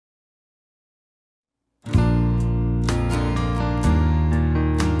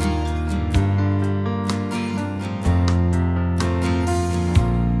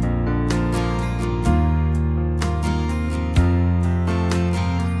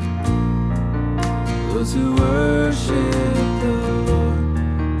Those who worship the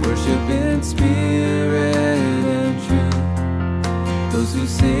Lord worship in spirit and truth. Those who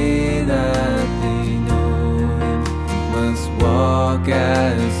say that they know Him must walk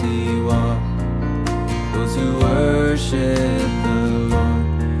as He walked. Those who worship the Lord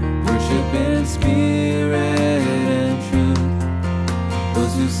worship in spirit and truth.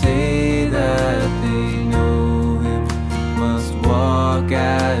 Those who say that they know Him must walk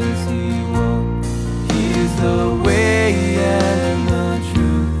as He walked. He is the way and the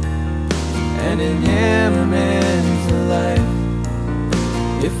truth, and in Him is the life.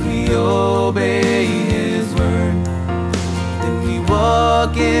 If we obey His word, then we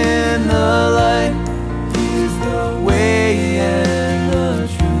walk in the light. He is the way and the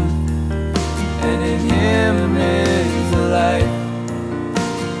truth, and in Him is the life.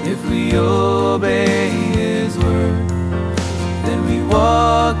 If we obey His word, then we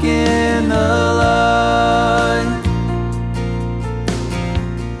walk in the light.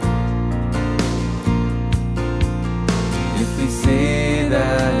 If we say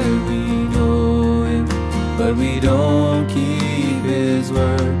that we know Him, but we don't keep His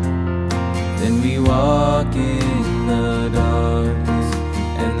word, then we walk in the darkness,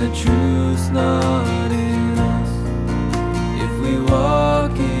 and the truth's not in us. If we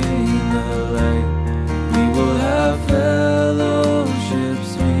walk in the light, we will have fellowship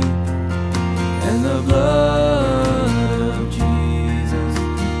sweet, and the blood of Jesus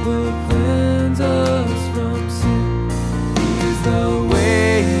will cleanse us from sin. He is the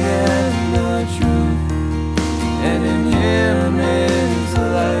way and the truth, and in Him is the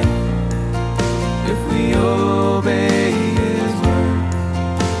life. If we obey His word,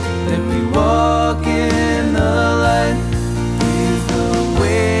 then we walk in the light. He is the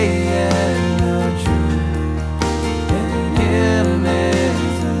way and the truth, and in Him is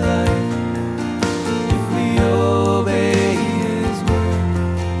the life. If we obey His word,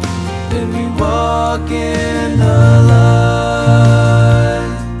 then we walk in the light.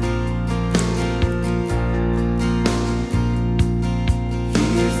 He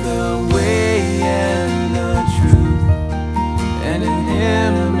is the way and the truth, and in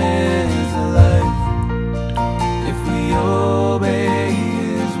Him is the life. If we obey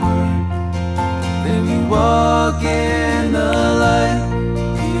His word, then we walk in the light.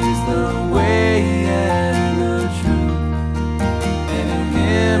 He is the way and the truth, and in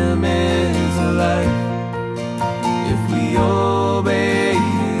Him is the life. If we obey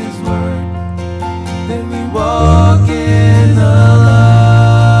His word, then we walk in the light.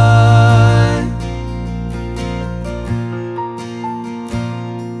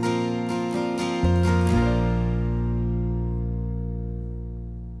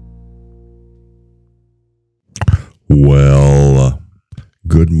 Well,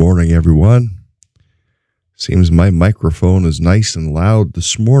 good morning, everyone. Seems my microphone is nice and loud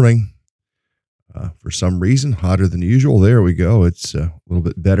this morning. For some reason, hotter than usual. There we go. It's a little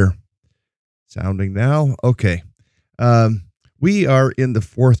bit better sounding now. Okay. We are in the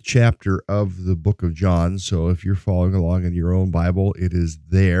 4th chapter of the book of John. So if you're following along in your own Bible, it is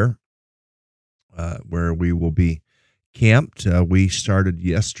there where we will be camped. We started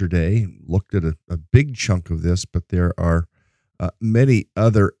yesterday, looked at a big chunk of this, but there are many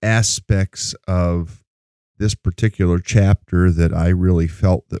other aspects of this particular chapter that I really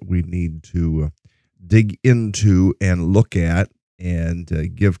felt that we need to dig into and look at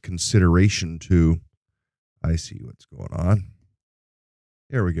and give consideration to. I see what's going on.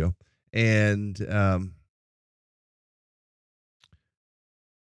 There we go. And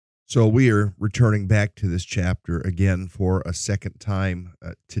so we are returning back to this chapter again for a second time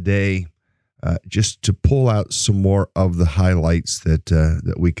today, just to pull out some more of the highlights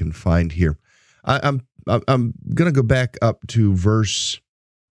that we can find here. I'm going to go back up to verse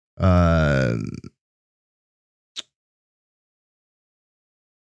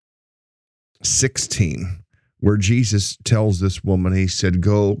 16, where Jesus tells this woman, he said,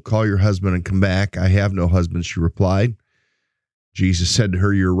 "Go, call your husband and come back." "I have no husband," she replied. Jesus said to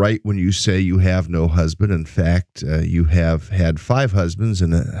her, "You're right when you say you have no husband. In fact, you have had 5 husbands,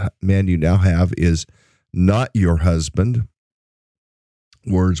 and the man you now have is not your husband."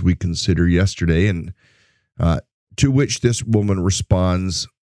 Words we considered yesterday, and to which this woman responds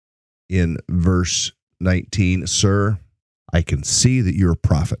in verse 19, "Sir, I can see that you're a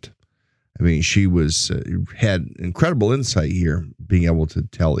prophet." I mean, she had incredible insight here, being able to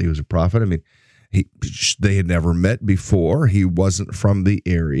tell he was a prophet. I mean, they had never met before. He wasn't from the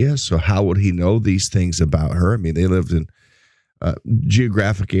area, so how would he know these things about her? I mean, they lived in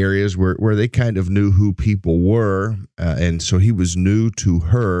geographic areas where they kind of knew who people were, and so he was new to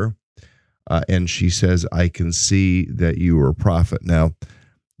her. and she says, I can see that you are a prophet. Now,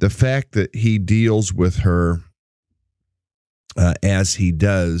 the fact that he deals with her as he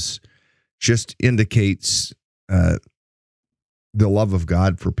does just indicates the love of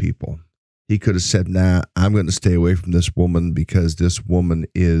God for people. He could have said, nah, I'm going to stay away from this woman because this woman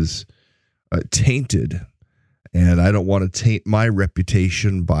is tainted, and I don't want to taint my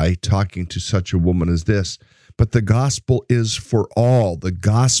reputation by talking to such a woman as this. But the gospel is for all. The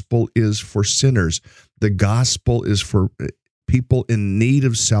gospel is for sinners. The gospel is for people in need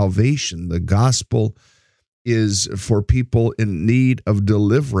of salvation. The gospel is for people in need of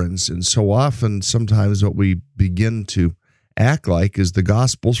deliverance. And so often, sometimes what we begin to act like is the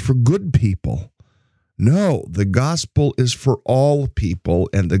gospel's for good people. No, the gospel is for all people,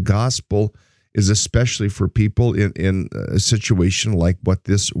 and the gospel is especially for people in a situation like what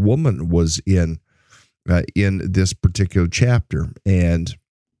this woman was in this particular chapter. And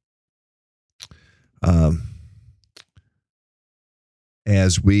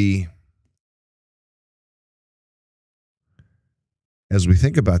as we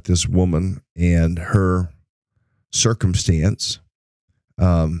think about this woman and her circumstance,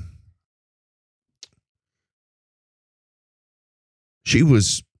 she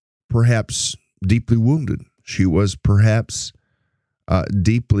was perhaps deeply wounded. She was perhaps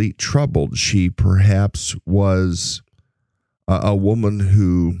deeply troubled. She perhaps was a woman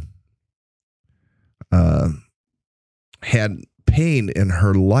who had pain in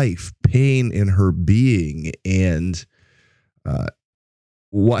her life, pain in her being, and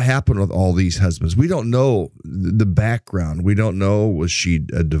what happened with all these husbands? We don't know the background. We don't know, was she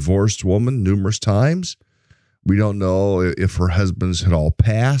a divorced woman numerous times? We don't know if her husbands had all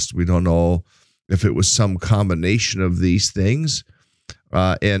passed. We don't know if it was some combination of these things.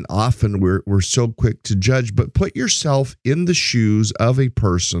 And often we're so quick to judge, but put yourself in the shoes of a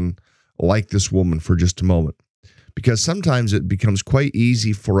person like this woman for just a moment, because sometimes it becomes quite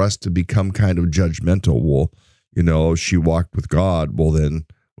easy for us to become kind of judgmental. Well, she walked with God. Well, then,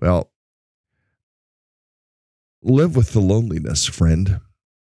 live with the loneliness, friend.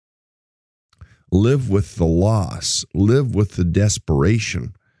 Live with the loss. Live with the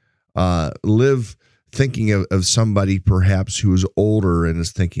desperation. Live thinking of somebody perhaps who is older and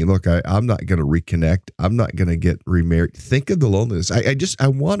is thinking, look, I'm not going to reconnect. I'm not going to get remarried. Think of the loneliness. I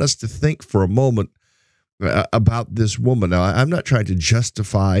want us to think for a moment about this woman. Now, I'm not trying to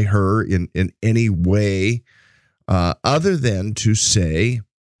justify her in any way, other than to say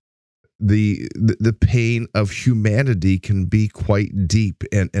the pain of humanity can be quite deep,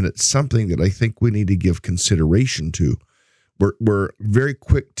 and it's something that I think we need to give consideration to. We're very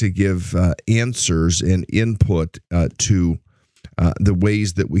quick to give answers and input to the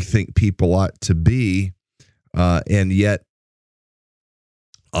ways that we think people ought to be, and yet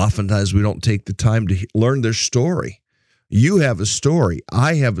oftentimes we don't take the time to learn their story. You have a story.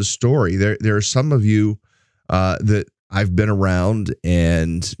 I have a story. There are some of you that I've been around,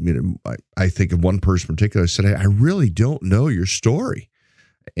 and I think of one person in particular. I said, I really don't know your story.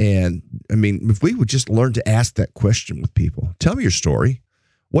 And I mean, if we would just learn to ask that question with people, tell me your story.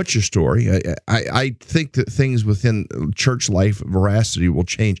 What's your story? I think that things within church life, veracity, will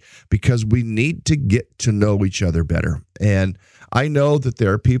change because we need to get to know each other better. And I know that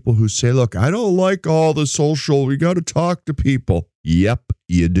there are people who say, look, I don't like all the social, we got to talk to people. Yep,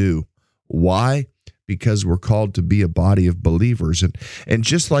 you do. Why? Because we're called to be a body of believers. And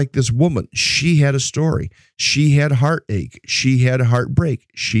just like this woman, she had a story. She had heartache. She had heartbreak.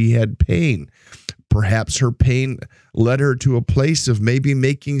 She had pain. Perhaps her pain led her to a place of maybe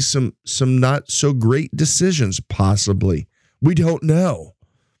making some not so great decisions, possibly. We don't know.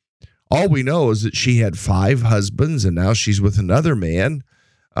 All we know is that she had 5 husbands, and now she's with another man.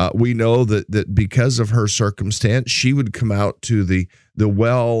 We know that because of her circumstance, she would come out to the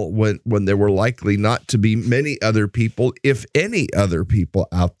well when there were likely not to be many other people, if any other people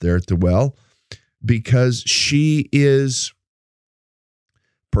out there at the well, because she is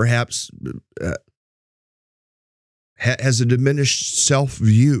perhaps has a diminished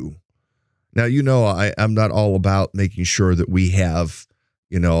self-view. Now, I'm not all about making sure that we have,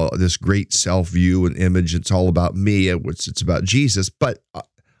 this great self-view and image. It's all about me. It's about Jesus. But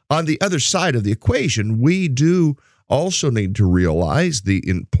on the other side of the equation, we do also need to realize the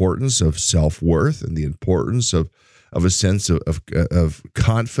importance of self-worth and the importance of a sense of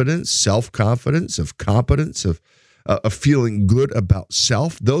confidence, self-confidence, of competence, of feeling good about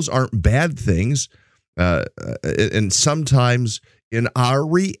self. Those aren't bad things. And sometimes in our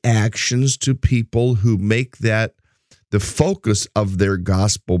reactions to people who make that the focus of their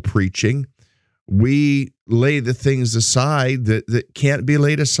gospel preaching, we lay the things aside that can't be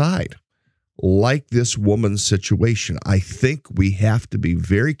laid aside. like this woman's situation. I think we have to be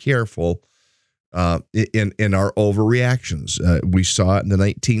very careful in our overreactions. We saw it in the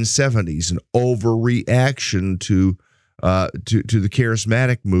 1970s, an overreaction to the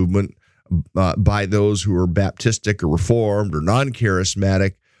charismatic movement by those who are Baptistic or Reformed or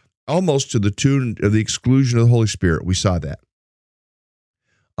non-charismatic, almost to the tune of the exclusion of the Holy Spirit. We saw that.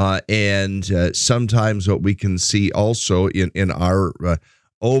 And sometimes what we can see also in our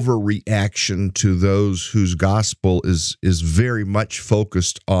overreaction to those whose gospel is very much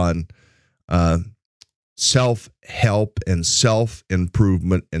focused on self-help and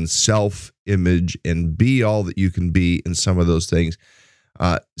self-improvement and self-image and be all that you can be in some of those things.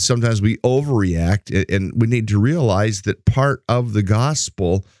 Sometimes we overreact, and we need to realize that part of the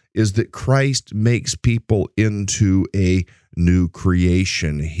gospel is that Christ makes people into a new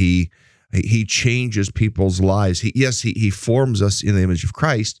creation. He changes people's lives. He forms us in the image of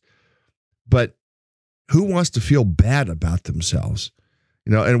Christ, but who wants to feel bad about themselves?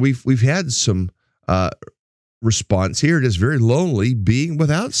 And we've had some response here. It is very lonely being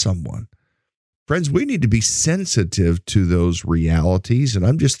without someone. Friends, we need to be sensitive to those realities. And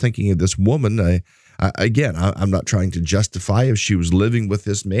I'm just thinking of this woman. I'm not trying to justify if she was living with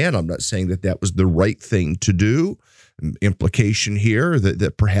this man. I'm not saying that was the right thing to do. Implication here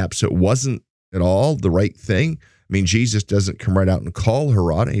that perhaps it wasn't at all the right thing. I mean, Jesus doesn't come right out and call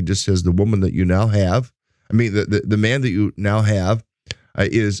her on it. He just says the woman that you now have, the man that you now have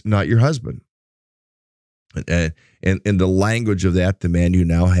is not your husband. And the language of that, the man you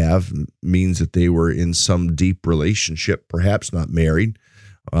now have, means that they were in some deep relationship, perhaps not married,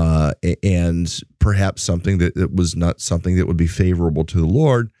 and perhaps something that was not something that would be favorable to the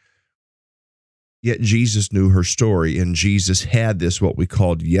Lord. Yet Jesus knew her story, and Jesus had this, what we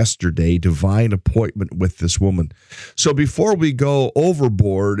called yesterday, divine appointment with this woman. So before we go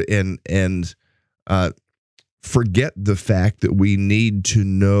overboard and forget the fact that we need to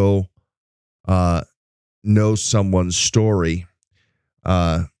know someone's story,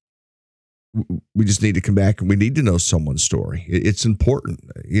 we just need to come back and we need to know someone's story. It's important,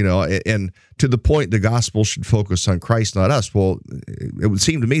 and to the point the gospel should focus on Christ, not us. Well, it would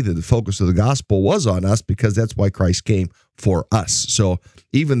seem to me that the focus of the gospel was on us because that's why Christ came for us. So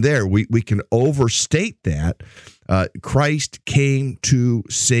even there, we can overstate that. Christ came to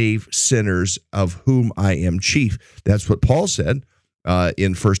save sinners, of whom I am chief. That's what Paul said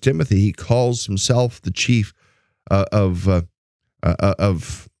in 1 Timothy. He calls himself the chief of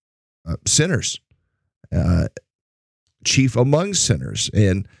sinners, chief among sinners.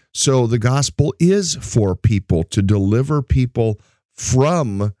 And so the gospel is for people, to deliver people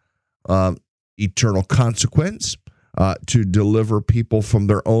from eternal consequence, to deliver people from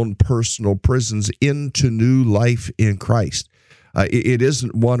their own personal prisons into new life in Christ. It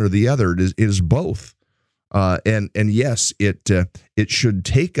isn't one or the other. It is both. And yes, it should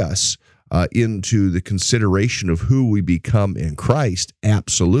take us into the consideration of who we become in Christ,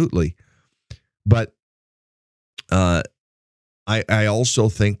 absolutely. But I also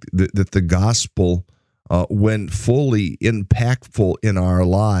think that the gospel, when fully impactful in our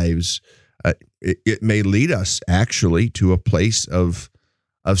lives, it may lead us actually to a place of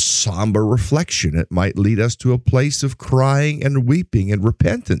somber reflection. It might lead us to a place of crying and weeping and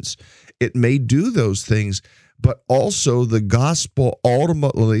repentance. It may do those things, but also the gospel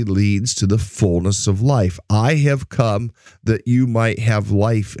ultimately leads to the fullness of life. I have come that you might have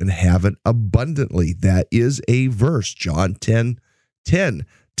life and have it abundantly. That is a verse. John 10:10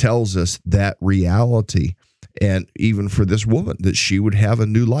 tells us that reality. And even for this woman, that she would have a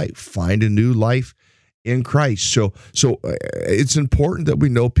new life, find a new life in Christ. So it's important that we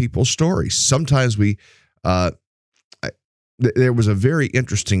know people's stories. Sometimes there was a very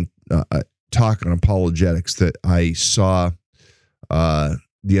interesting talk on apologetics that I saw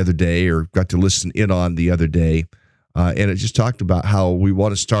the other day, or got to listen in on the other day, and it just talked about how we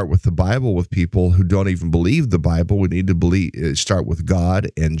want to start with the Bible with people who don't even believe the Bible. We need to start with God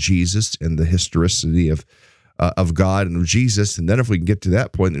and Jesus and the historicity of God and of Jesus, and then if we can get to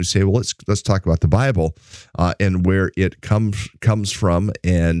that point, then we say, well, let's talk about the Bible and where it comes from,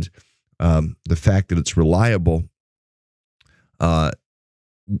 and the fact that it's reliable.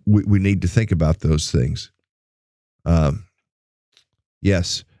 We need to think about those things.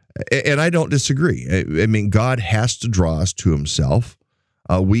 Yes, and I don't disagree. I mean, God has to draw us to himself.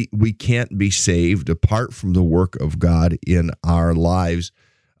 We can't be saved apart from the work of God in our lives,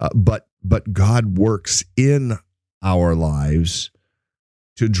 but God works in our lives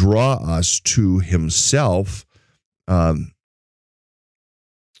to draw us to himself in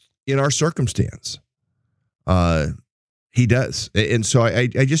our circumstance. He does. And so I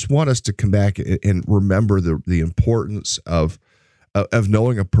just want us to come back and remember the importance of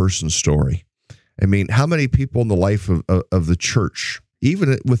knowing a person's story. I mean, how many people in the life of the church,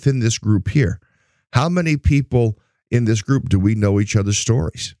 even within this group here, how many people in this group do we know each other's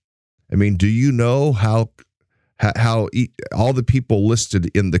stories? I mean, do you know how all the people listed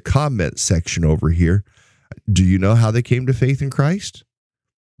in the comment section over here, do you know how they came to faith in Christ?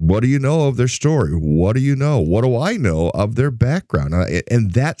 What do you know of their story? What do you know? What do I know of their background?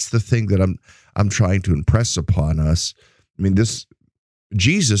 And that's the thing that I'm trying to impress upon us. I mean,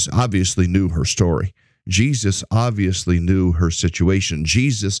 Jesus obviously knew her story. Jesus obviously knew her situation.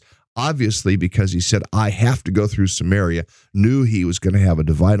 Jesus obviously, because he said, I have to go through Samaria, knew he was going to have a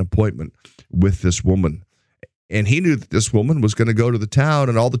divine appointment with this woman. And he knew that this woman was going to go to the town,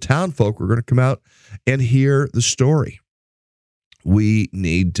 and all the town folk were going to come out and hear the story. We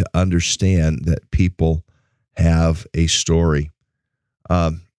need to understand that people have a story.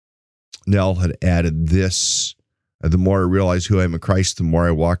 Nell had added this: the more I realize who I am in Christ, the more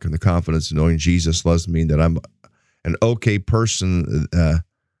I walk in the confidence of knowing Jesus loves me, that I'm an okay person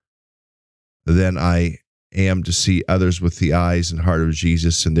than I am to see others with the eyes and heart of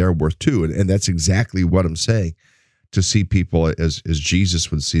Jesus, and they're worth too. And that's exactly what I'm saying, to see people as Jesus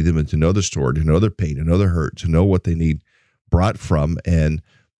would see them, and to know the story, to know their pain, to know their hurt, to know what they need brought from. And,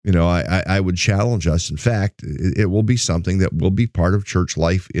 you know, I would challenge us. In fact, it will be something that will be part of church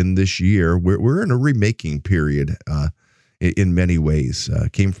life in this year. We're in a remaking period in many ways.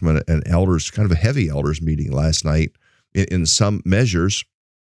 Came from an elders, kind of a heavy elders meeting last night in some measures.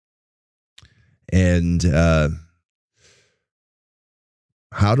 And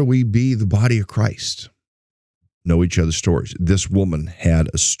how do we be the body of Christ? Know each other's stories. This woman had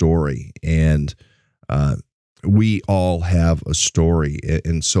a story, and we all have a story.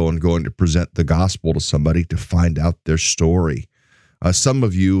 And so I'm going to present the gospel to somebody to find out their story. Some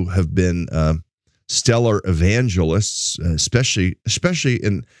of you have been stellar evangelists, especially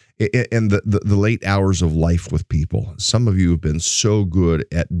in the late hours of life with people. Some of you have been so good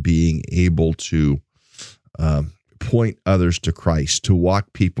at being able to point others to Christ, to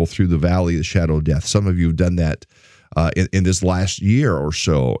walk people through the valley of the shadow of death. Some of you have done that in this last year or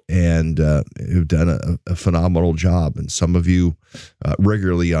so, and have done a phenomenal job. And some of you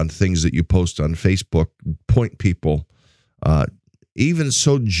regularly on things that you post on Facebook point people even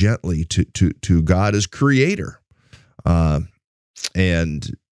so gently to God as creator,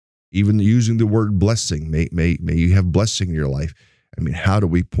 and even using the word blessing. May you have blessing in your life. I mean, how do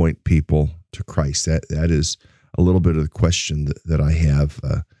we point people to Christ? That is a little bit of the question that I have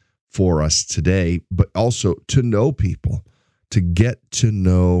for us today, but also to know people, to get to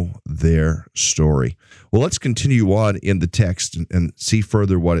know their story. Well, let's continue on in the text and see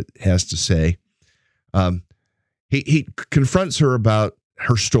further what it has to say. He confronts her about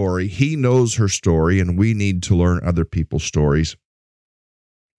her story. He knows her story, and we need to learn other people's stories.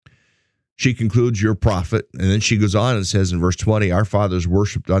 She concludes, "You're a prophet," and then she goes on and says in verse 20, "Our fathers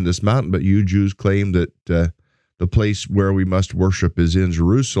worshipped on this mountain, but you Jews claim that the place where we must worship is in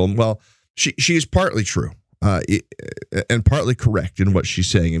Jerusalem." Well, she is partly true and partly correct in what she's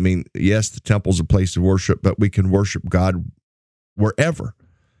saying. I mean, yes, the temple's a place of worship, but we can worship God wherever,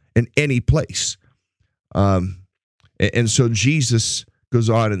 in any place. And so Jesus goes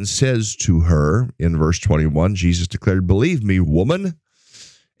on and says to her in verse 21, Jesus declared, "Believe me, woman,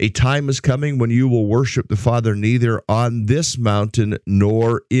 a time is coming when you will worship the Father neither on this mountain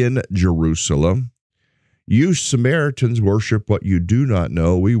nor in Jerusalem. You Samaritans worship what you do not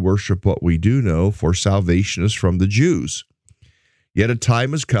know. We worship what we do know, for salvation is from the Jews. Yet a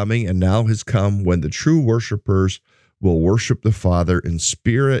time is coming, and now has come, when the true worshipers will worship the Father in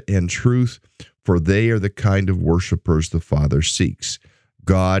spirit and truth, for they are the kind of worshipers the Father seeks.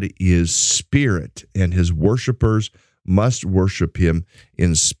 God is spirit, and his worshipers must worship him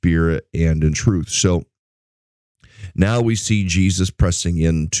in spirit and in truth." So now we see Jesus pressing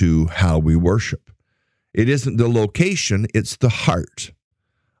into how we worship. It isn't the location, it's the heart.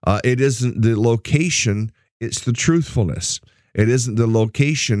 It isn't the location, it's the truthfulness. It isn't the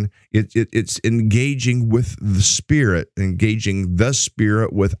location, it's engaging with the Spirit, engaging the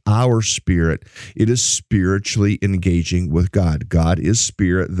Spirit with our spirit. It is spiritually engaging with God. God is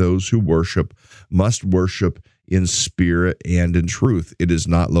spirit. Those who worship must worship in spirit and in truth. It is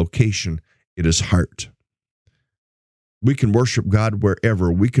not location, it is heart. We can worship God wherever.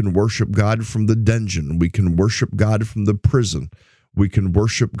 We can worship God from the dungeon. We can worship God from the prison. We can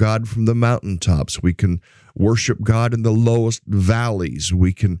worship God from the mountaintops. We can worship God in the lowest valleys.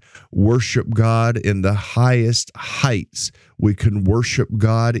 We can worship God in the highest heights. We can worship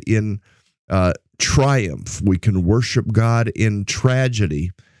God in triumph. We can worship God in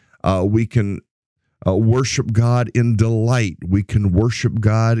tragedy. We can worship God in delight. We can worship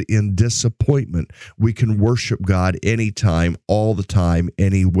God in disappointment. We can worship God anytime, all the time,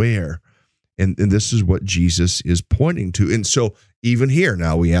 anywhere. And this is what Jesus is pointing to. And so even here,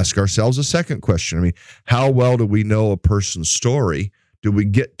 now we ask ourselves a second question. I mean, how well do we know a person's story? Do we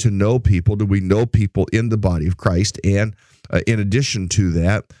get to know people? Do we know people in the body of Christ? And in addition to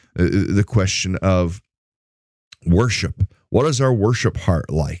that, the question of worship. What is our worship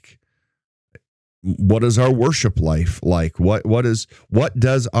heart like? What is our worship life like? What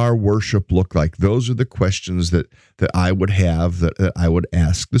does our worship look like? Those are the questions that I would have, that I would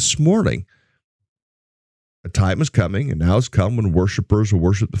ask this morning. A time is coming, and now has come, when worshipers will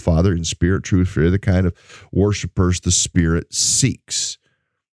worship the Father in spirit, truth, fear, the kind of worshipers the Spirit seeks.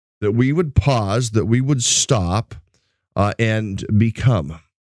 That we would pause, that we would stop, and become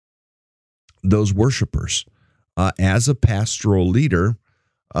those worshipers. As a pastoral leader,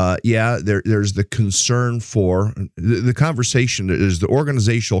 there's the concern for the conversation. Is the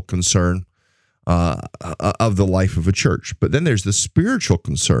organizational concern of the life of a church, but then there's the spiritual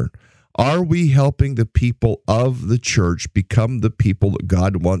concern. Are we helping the people of the church become the people that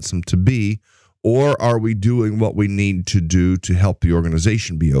God wants them to be, or are we doing what we need to do to help the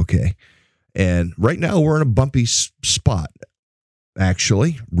organization be okay? And right now we're in a bumpy spot,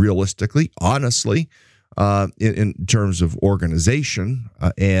 actually, realistically, honestly, in terms of organization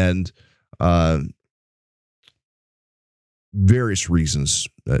and various reasons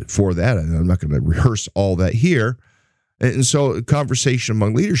for that. And I'm not going to rehearse all that here. And so conversation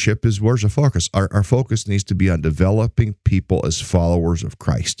among leadership is, where's the focus? Our focus needs to be on developing people as followers of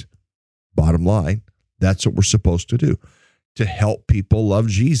Christ. Bottom line, that's what we're supposed to do, to help people love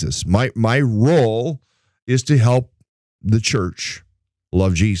Jesus. My role is to help the church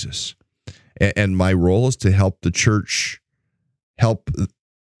love Jesus. And my role is to help the church, help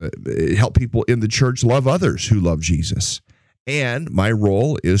people in the church love others who love Jesus. And my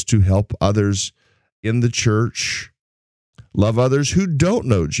role is to help others in the church love others who don't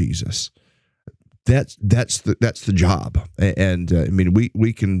know Jesus. That's the job. And I mean,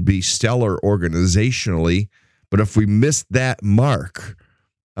 we can be stellar organizationally, but if we miss that mark,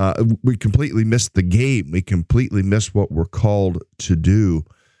 we completely miss the game. We completely miss what we're called to do.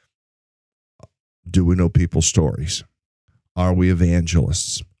 Do we know people's stories? Are we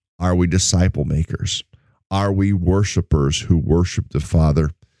evangelists? Are we disciple makers? Are we worshipers who worship the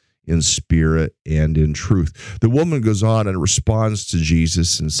Father in spirit and in truth? The woman goes on and responds to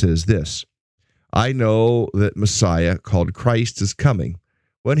Jesus and says this: I know that Messiah, called Christ, is coming.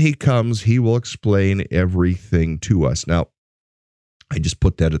 When he comes, he will explain everything to us. Now, I just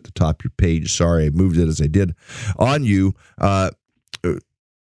put that at the top of your page. Sorry, I moved it as I did on you. I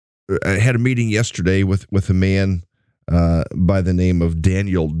had a meeting yesterday with a man by the name of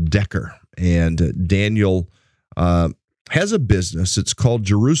Daniel Decker. And Daniel has a business. It's called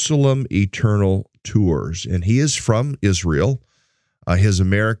Jerusalem Eternal Tours. And he is from Israel. His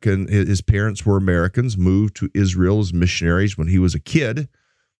parents were Americans, moved to Israel as missionaries when he was a kid.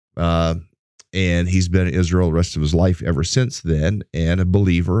 And he's been in Israel the rest of his life ever since then, and a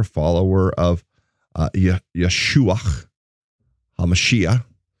believer, a follower of Yeshua HaMashiach,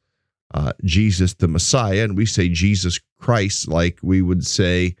 Jesus the Messiah. And we say Jesus Christ like we would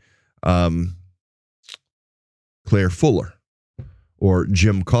say Claire Fuller or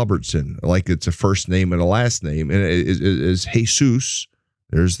Jim Culbertson, like it's a first name and a last name. And it is Jesus.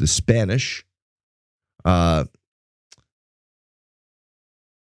 There's the Spanish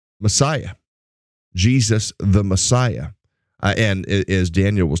Messiah, Jesus the Messiah. And as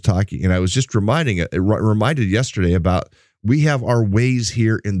Daniel was talking, and I was just reminded yesterday about, we have our ways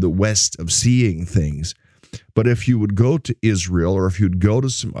here in the West of seeing things. But if you would go to Israel, or if you'd go to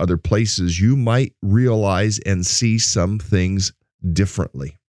some other places, you might realize and see some things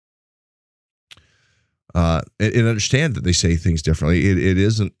differently. And understand that they say things differently. It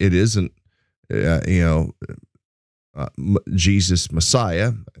isn't Jesus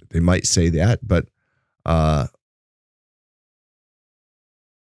Messiah. They might say that, but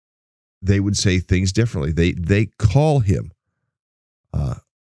they would say things differently. They call him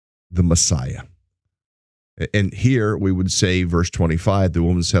the Messiah. And here we would say, verse 25, the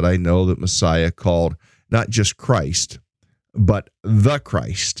woman said, I know that Messiah, called not just Christ, but the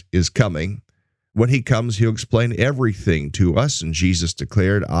Christ, is coming. When he comes, he'll explain everything to us. And Jesus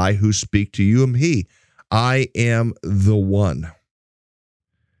declared, I who speak to you am he. I am the one.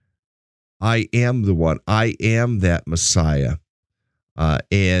 I am the one. I am that Messiah.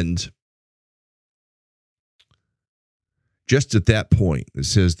 And just at that point, it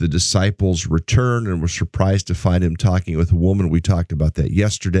says the disciples returned and were surprised to find him talking with a woman. We talked about that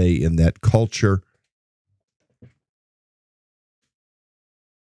yesterday. In that culture,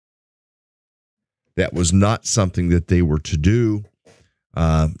 that was not something that they were to do.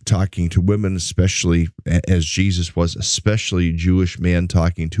 Talking to women, especially as Jesus was, especially a Jewish man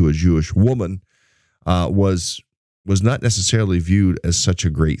talking to a Jewish woman, was not necessarily viewed as such a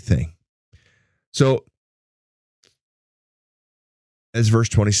great thing. So, as verse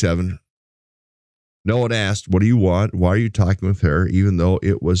 27, no one asked, "What do you want? Why are you talking with her?" Even though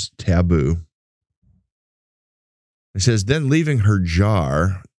it was taboo. It says, then leaving her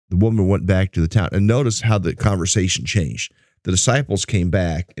jar, the woman went back to the town. And notice how the conversation changed. The disciples came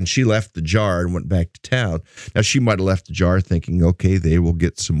back, and she left the jar and went back to town. Now, she might have left the jar thinking, okay, they will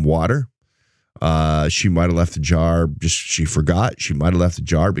get some water. She might have left the jar, she forgot. She might have left the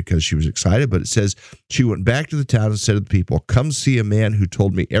jar because she was excited. But it says she went back to the town and said to the people, come see a man who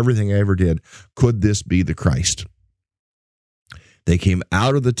told me everything I ever did. Could this be the Christ? They came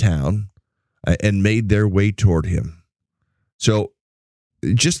out of the town and made their way toward him. So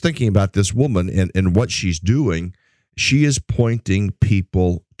just thinking about this woman and what she's doing, she is pointing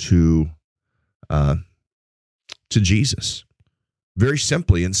people to Jesus. Very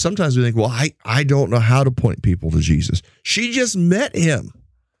simply. And sometimes we think, well, I don't know how to point people to Jesus. She just met him.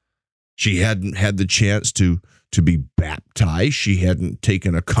 She hadn't had the chance to be baptized. She hadn't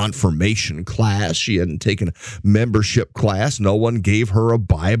taken a confirmation class. She hadn't taken a membership class. No one gave her a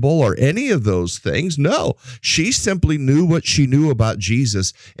Bible or any of those things. No, she simply knew what she knew about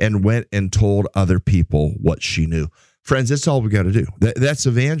Jesus and went and told other people what she knew. Friends, that's all we got to do. That's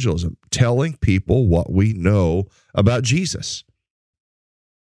evangelism, telling people what we know about Jesus.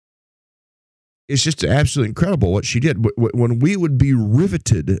 It's just absolutely incredible what she did. When we would be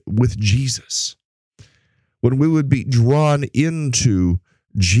riveted with Jesus, when we would be drawn into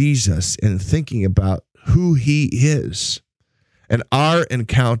Jesus and thinking about who he is and our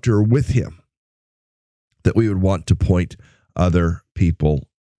encounter with him, that we would want to point other people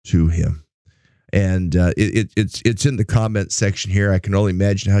to him. And it's in the comment section here. I can only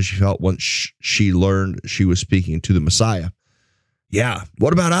imagine how she felt once she learned she was speaking to the Messiah. Yeah,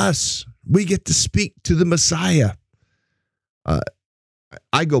 what about us? We get to speak to the Messiah.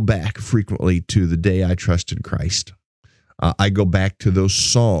 I go back frequently to the day I trusted Christ. I go back to those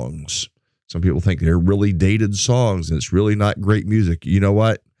songs. Some people think they're really dated songs and it's really not great music. You know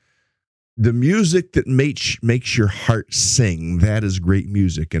what? The music that makes your heart sing, that is great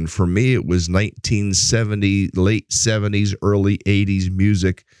music. And for me, it was 1970, late 70s, early 80s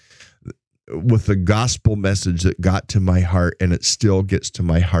music with a gospel message that got to my heart, and it still gets to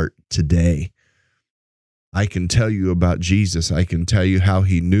my heart today. I can tell you about Jesus. I can tell you how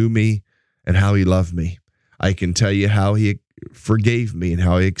he knew me and how he loved me. I can tell you how he forgave me and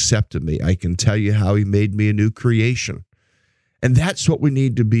how he accepted me. I can tell you how he made me a new creation. And that's what we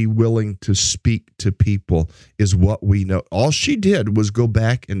need to be willing to speak to people, is what we know. All she did was go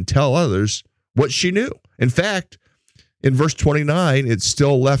back and tell others what she knew. In fact, in verse 29, it's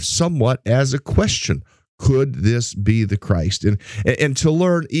still left somewhat as a question. Could this be the Christ? And to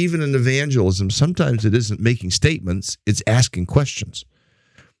learn, even in evangelism, sometimes it isn't making statements, it's asking questions.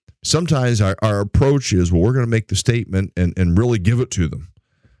 Sometimes our approach is, well, we're going to make the statement and really give it to them.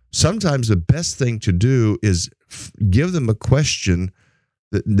 Sometimes the best thing to do is give them a question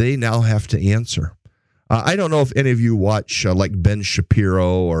that they now have to answer. I don't know if any of you watch like Ben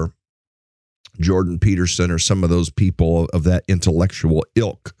Shapiro or Jordan Peterson or some of those people of that intellectual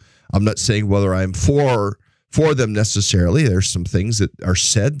ilk. I'm not saying whether I'm for them necessarily. There's some things that are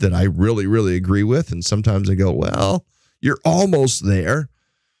said that I really, really agree with. And sometimes I go, well, you're almost there,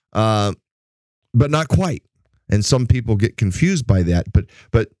 but not quite. And some people get confused by that.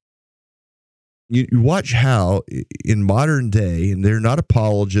 But you watch how in modern day, and they're not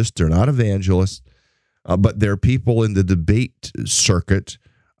apologists, they're not evangelists, but they're people in the debate circuit,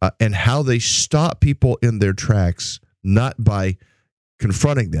 and how they stop people in their tracks, not by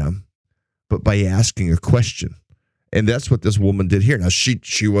confronting them, but by asking a question. And that's what this woman did here. Now, she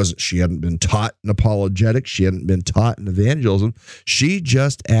hadn't been taught in apologetics. She hadn't been taught in evangelism. She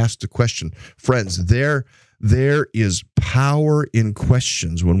just asked a question. Friends, there is power in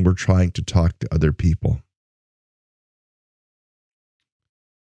questions when we're trying to talk to other people.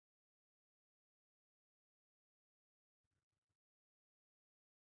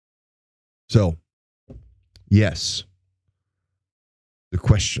 So, yes, the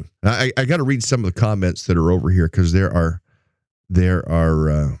question. I got to read some of the comments that are over here, because there are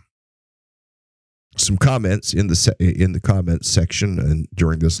some comments in the comments section and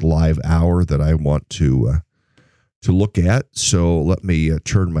during this live hour that I want to look at. So let me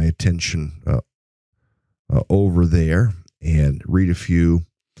turn my attention over there and read a few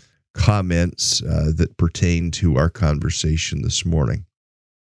comments that pertain to our conversation this morning.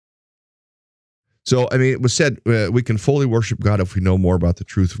 So, I mean, it was said we can fully worship God if we know more about the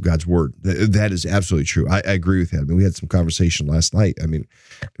truth of God's word. That is absolutely true. I agree with that. I mean, we had some conversation last night. I mean,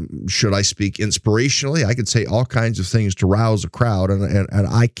 should I speak inspirationally? I could say all kinds of things to rouse a crowd, and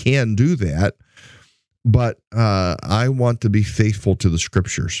I can do that. But I want to be faithful to the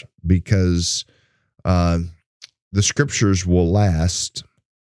scriptures, because the scriptures will last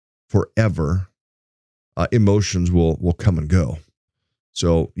forever. Emotions will come and go.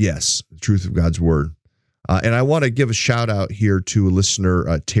 So, yes, the truth of God's word. And I want to give a shout out here to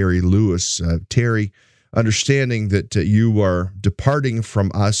listener Terry Lewis. Terry, understanding that you are departing from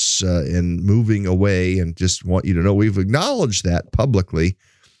us and moving away, and just want you to know we've acknowledged that publicly,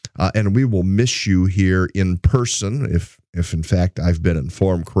 and we will miss you here in person if in fact I've been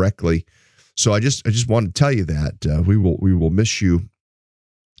informed correctly. So I just want to tell you that we will miss you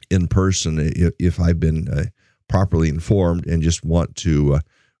in person if I've been properly informed, and just want to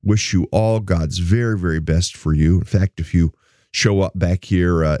wish you all God's very, very best for you. In fact, if you show up back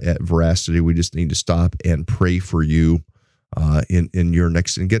here at Veracity, we just need to stop and pray for you in your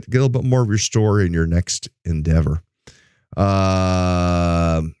next, and get a little bit more of your story in your next endeavor.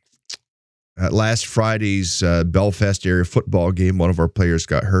 At last Friday's Belfast area football game, one of our players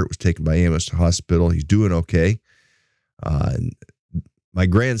got hurt, was taken by ambulance to hospital. He's doing okay. My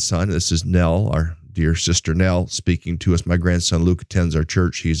grandson, this is Nell, our dear sister Nell, speaking to us. My grandson Luke attends our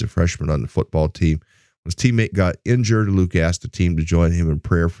church. He's a freshman on the football team. When his teammate got injured, Luke asked the team to join him in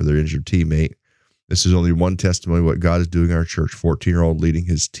prayer for their injured teammate. This is only one testimony of what God is doing in our church. 14-year-old leading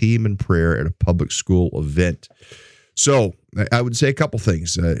his team in prayer at a public school event. So I would say a couple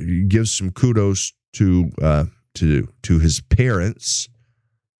things. Give some kudos to his parents,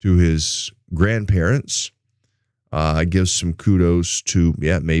 to his grandparents. Give some kudos to,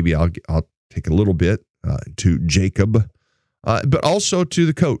 maybe I'll take a little bit to Jacob, but also to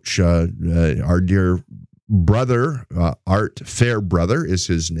the coach, our dear brother, Art Fairbrother is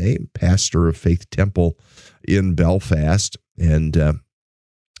his name, pastor of Faith Temple in Belfast, and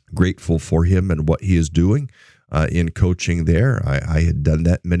grateful for him and what he is doing in coaching there. I had done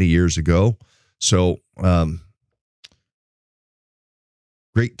that many years ago. So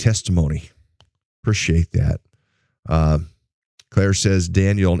great testimony. Appreciate that. Claire says,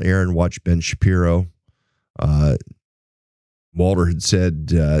 Daniel and Aaron watch Ben Shapiro. Walter had said,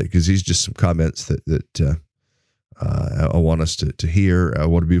 because these just some comments that I want us to hear.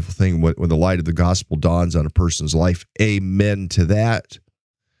 What a beautiful thing when the light of the gospel dawns on a person's life. Amen to that.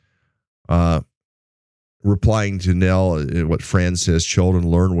 Replying to Nell, what Fran says,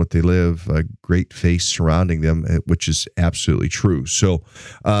 children learn what they live, great faith surrounding them, which is absolutely true. So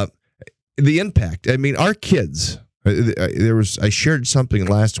the impact, I mean, our kids... I shared something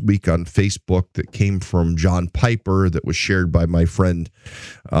last week on Facebook that came from John Piper that was shared by my friend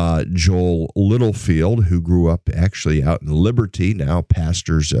Joel Littlefield, who grew up actually out in Liberty, now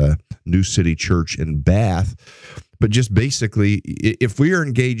pastors New City Church in Bath. But just basically, if we are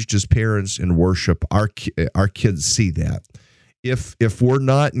engaged as parents in worship, our kids see that. If we're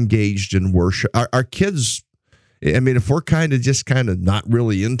not engaged in worship, our kids, I mean, if we're kind of not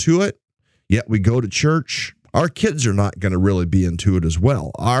really into it, yet we go to church, our kids are not going to really be into it as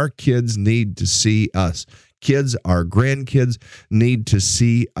well. Our kids need to see us. Kids, our grandkids need to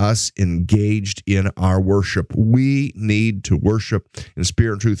see us engaged in our worship. We need to worship in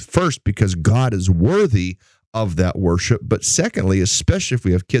spirit and truth first, because God is worthy of that worship. But secondly, especially if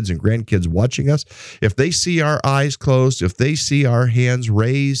we have kids and grandkids watching us, if they see our eyes closed, if they see our hands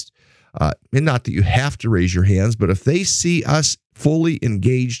raised, and not that you have to raise your hands, but if they see us fully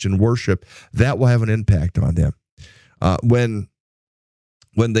engaged in worship, that will have an impact on them. When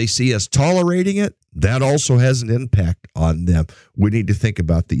they see us tolerating it, that also has an impact on them. We need to think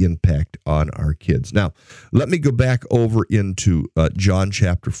about the impact on our kids. Now, let me go back over into John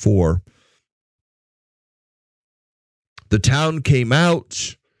chapter 4. The town came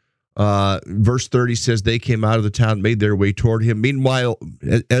out. Verse 30 says they came out of the town, made their way toward him. Meanwhile,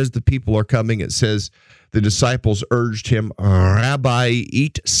 as the people are coming, it says the disciples urged him, Rabbi,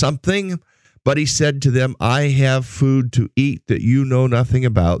 eat something. But he said to them, I have food to eat that you know nothing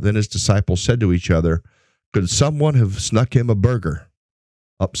about. Then his disciples said to each other, could someone have snuck him a burger?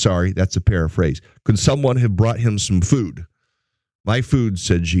 Oh, sorry, that's a paraphrase. Could someone have brought him some food? My food,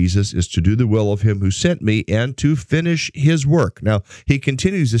 said Jesus, is to do the will of him who sent me and to finish his work. Now, he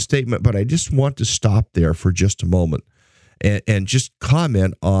continues this statement, but I just want to stop there for just a moment and just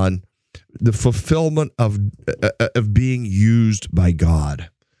comment on the fulfillment of being used by God.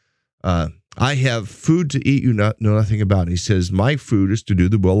 I have food to eat you know nothing about. He says, my food is to do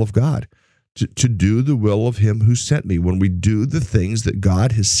the will of God, to do the will of him who sent me. When we do the things that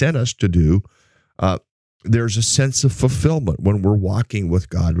God has sent us to do, there's a sense of fulfillment when we're walking with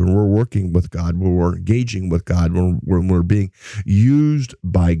God, when we're working with God, when we're engaging with God, when we're being used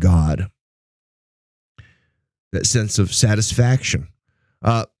by God. That sense of satisfaction.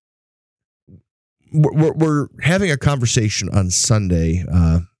 We're having a conversation on Sunday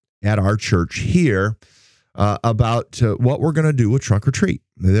at our church here about what we're going to do with Trunk or Treat.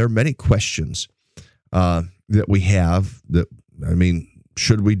 There are many questions that we have.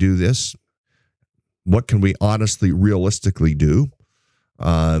 Should we do this? What can we honestly, realistically do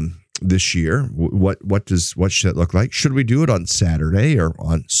this year? What should it look like? Should we do it on Saturday or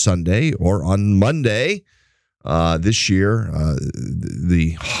on Sunday or on Monday? This year,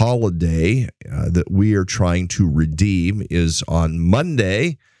 the holiday that we are trying to redeem is on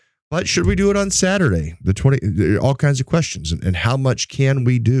Monday, but should we do it on Saturday? All kinds of questions, and how much can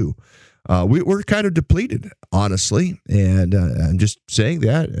we do? We're kind of depleted, honestly, and I'm just saying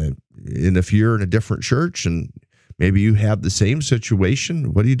that. And if you're in a different church and maybe you have the same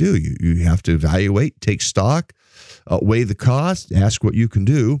situation, what do? You have to evaluate, take stock, weigh the cost, ask what you can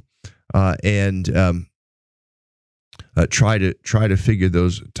do, and try to figure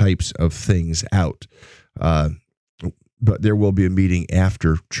those types of things out. But there will be a meeting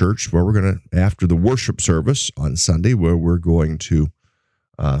after church where after the worship service on Sunday, where we're going to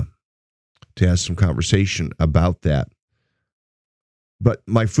have some conversation about that. But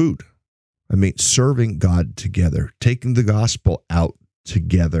my food, serving God together, taking the gospel out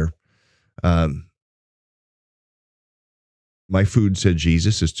together. My food, said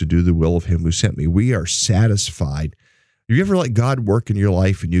Jesus, is to do the will of him who sent me. We are satisfied. Have you ever let God work in your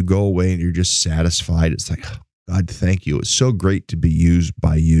life and you go away and you're just satisfied? It's like, God, thank you. It's so great to be used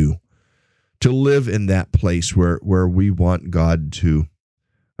by you, to live in that place where we want God to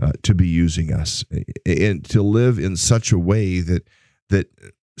be using us, and to live in such a way that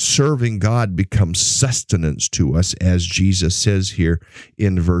serving God becomes sustenance to us, as Jesus says here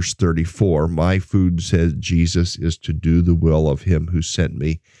in verse 34. My food, says Jesus, is to do the will of him who sent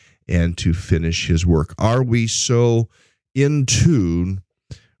me and to finish his work. Are we so in tune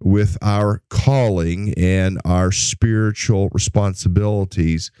with our calling and our spiritual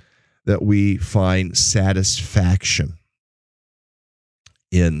responsibilities that we find satisfaction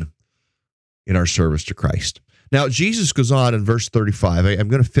in our service to Christ? Now, Jesus goes on in verse 35. I'm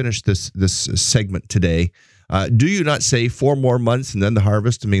going to finish this segment today. Do you not say 4 more months and then the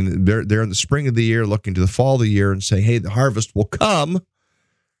harvest? They're in the spring of the year looking to the fall of the year and say, hey, the harvest will come.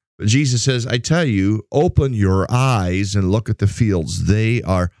 But Jesus says, I tell you, open your eyes and look at the fields. They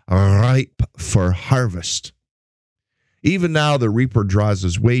are ripe for harvest. Even now the reaper draws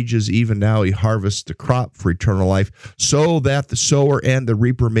his wages. Even now he harvests the crop for eternal life, so that the sower and the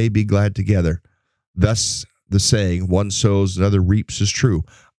reaper may be glad together. Thus the saying, one sows, another reaps, is true.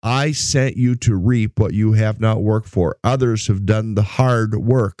 I sent you to reap what you have not worked for. Others have done the hard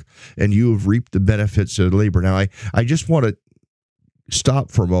work, and you have reaped the benefits of labor. Now, I just want to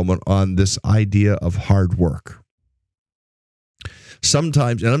stop for a moment on this idea of hard work.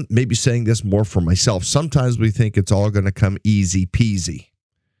 Sometimes, and I'm maybe saying this more for myself, sometimes we think it's all going to come easy peasy.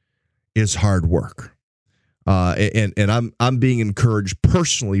 It's hard work. And I'm being encouraged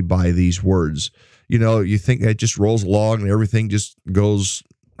personally by these words. You think it just rolls along and everything just goes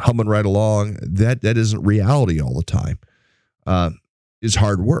humming right along. That isn't reality all the time. It's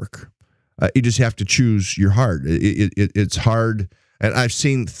hard work. You just have to choose your heart. It's hard. And I've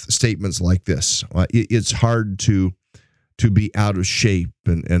seen statements like this. It's hard to be out of shape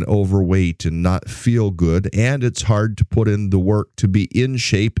and overweight and not feel good. And it's hard to put in the work to be in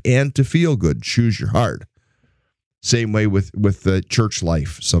shape and to feel good. Choose your heart. Same way with the church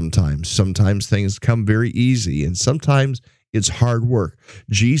life sometimes. Sometimes things come very easy, and sometimes it's hard work.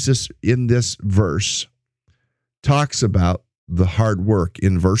 Jesus, in this verse, talks about the hard work.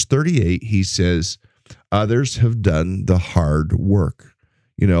 In verse 38, he says, others have done the hard work.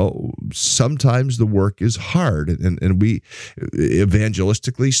 Sometimes the work is hard, and we,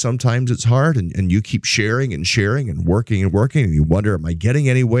 evangelistically, sometimes it's hard, and you keep sharing and working, and you wonder, am I getting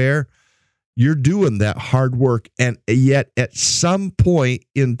anywhere? You're doing that hard work, and yet at some point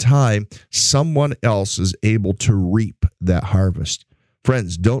in time, someone else is able to reap that harvest.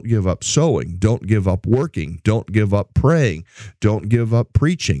 Friends, don't give up sowing. Don't give up working. Don't give up praying. Don't give up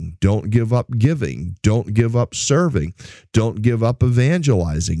preaching. Don't give up giving. Don't give up serving. Don't give up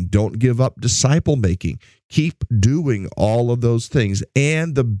evangelizing. Don't give up disciple making. Keep doing all of those things,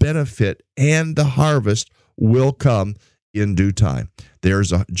 and the benefit and the harvest will come in due time.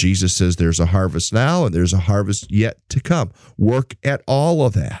 Jesus says there's a harvest now and there's a harvest yet to come. Work at all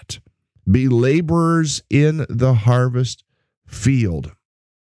of that. Be laborers in the harvest field.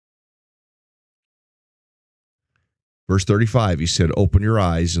 Verse 35, he said, open your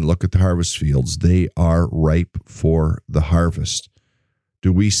eyes and look at the harvest fields. They are ripe for the harvest.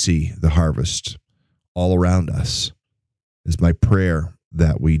 Do we see the harvest all around us? Is my prayer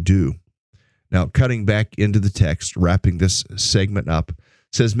that we do. Now, cutting back into the text, wrapping this segment up,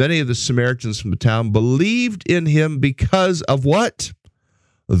 says many of the Samaritans from the town believed in him because of what?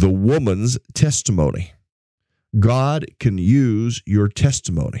 The woman's testimony. God can use your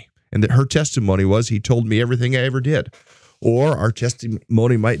testimony. And that her testimony was, he told me everything I ever did. Or our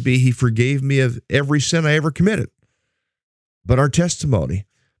testimony might be, he forgave me of every sin I ever committed. But our testimony,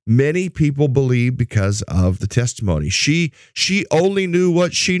 many people believe because of the testimony. She only knew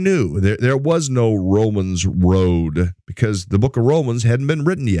what she knew. There was no Romans road because the book of Romans hadn't been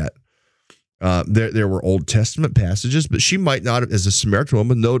written yet. There were Old Testament passages, but she might not, as a Samaritan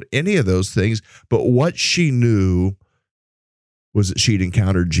woman, know any of those things. But what she knew was that she'd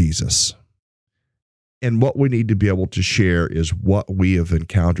encountered Jesus. And what we need to be able to share is what we have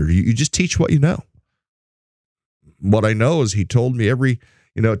encountered. You just teach what you know. What I know is he told me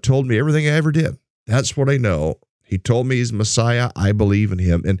told me everything I ever did. That's what I know. He told me he's Messiah. I believe in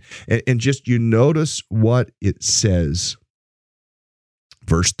him. And just you notice what it says.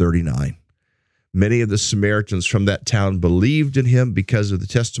 Verse 39. Many of the Samaritans from that town believed in him because of the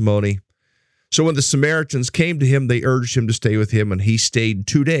testimony. So when the Samaritans came to him, they urged him to stay with him, and he stayed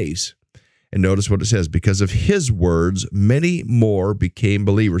 2 days. And notice what it says, because of his words, many more became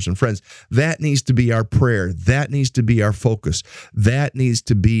believers. And friends, that needs to be our prayer. That needs to be our focus. That needs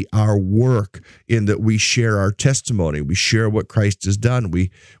to be our work, in that we share our testimony. We share what Christ has done. We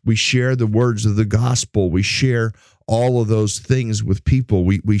share the words of the gospel. We share all of those things with people.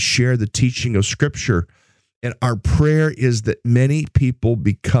 We share the teaching of Scripture. And our prayer is that many people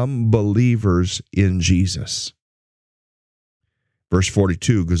become believers in Jesus. Verse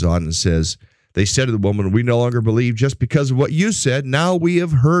 42 goes on and says, they said to the woman, we no longer believe just because of what you said. Now we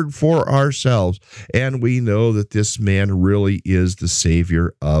have heard for ourselves, and we know that this man really is the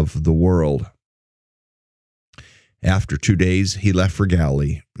Savior of the world. After 2 days, he left for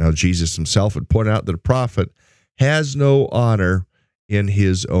Galilee. Now Jesus himself had pointed out that a prophet has no honor in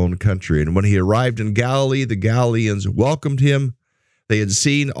his own country. And when he arrived in Galilee, the Galileans welcomed him. They had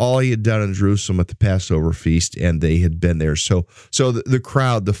seen all he had done in Jerusalem at the Passover feast, and they had been there. So the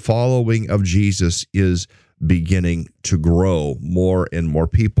crowd, the following of Jesus, is beginning to grow. More and more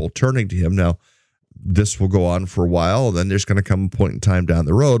people turning to him. Now, this will go on for a while, and then there's going to come a point in time down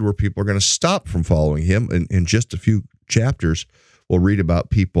the road where people are going to stop from following him. In just a few chapters, we'll read about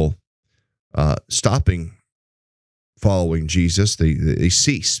people stopping following Jesus. They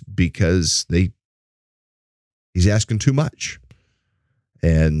cease because he's asking too much.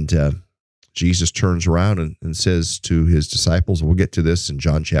 And Jesus turns around and says to his disciples, and we'll get to this in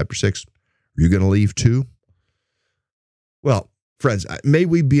John chapter 6, are you going to leave too? Well, friends, may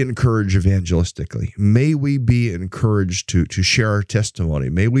we be encouraged evangelistically. May we be encouraged to share our testimony.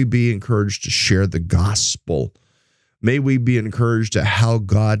 May we be encouraged to share the gospel. May we be encouraged at how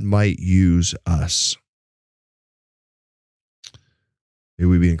God might use us. May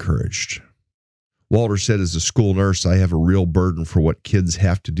we be encouraged. Walter said, as a school nurse, I have a real burden for what kids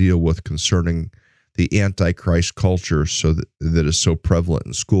have to deal with concerning the Antichrist culture that is so prevalent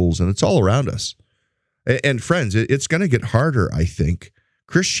in schools, and it's all around us. And friends, it's going to get harder, I think.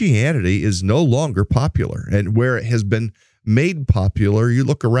 Christianity is no longer popular, and where it has been made popular, you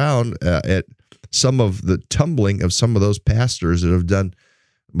look around at some of the tumbling of some of those pastors that have done,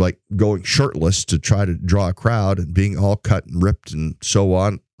 like going shirtless to try to draw a crowd and being all cut and ripped and so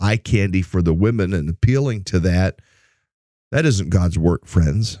on, eye candy for the women and appealing to that. That isn't God's work,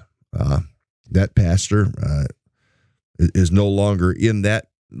 friends. That pastor is no longer in that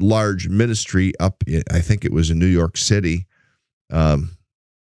large ministry up in, I think it was in New York City.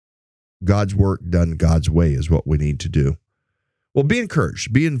 God's work done God's way is what we need to do. Well, be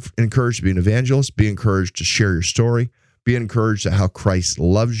encouraged. Be encouraged to be an evangelist. Be encouraged to share your story. Be encouraged at how Christ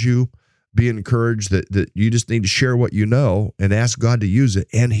loves you. Be encouraged that you just need to share what you know and ask God to use it,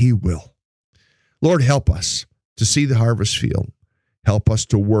 and he will. Lord, help us to see the harvest field. Help us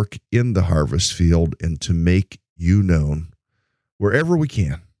to work in the harvest field and to make you known wherever we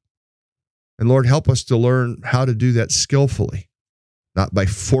can. And Lord, help us to learn how to do that skillfully, not by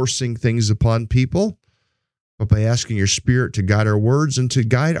forcing things upon people, but by asking your Spirit to guide our words and to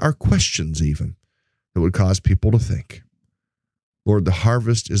guide our questions even that would cause people to think. Lord, the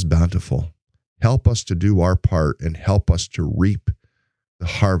harvest is bountiful. Help us to do our part and help us to reap the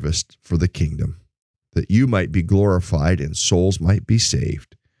harvest for the kingdom, that you might be glorified and souls might be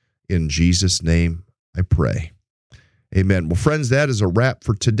saved. In Jesus' name, I pray. Amen. Well, friends, that is a wrap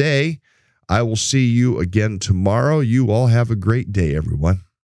for today. I will see you again tomorrow. You all have a great day, everyone.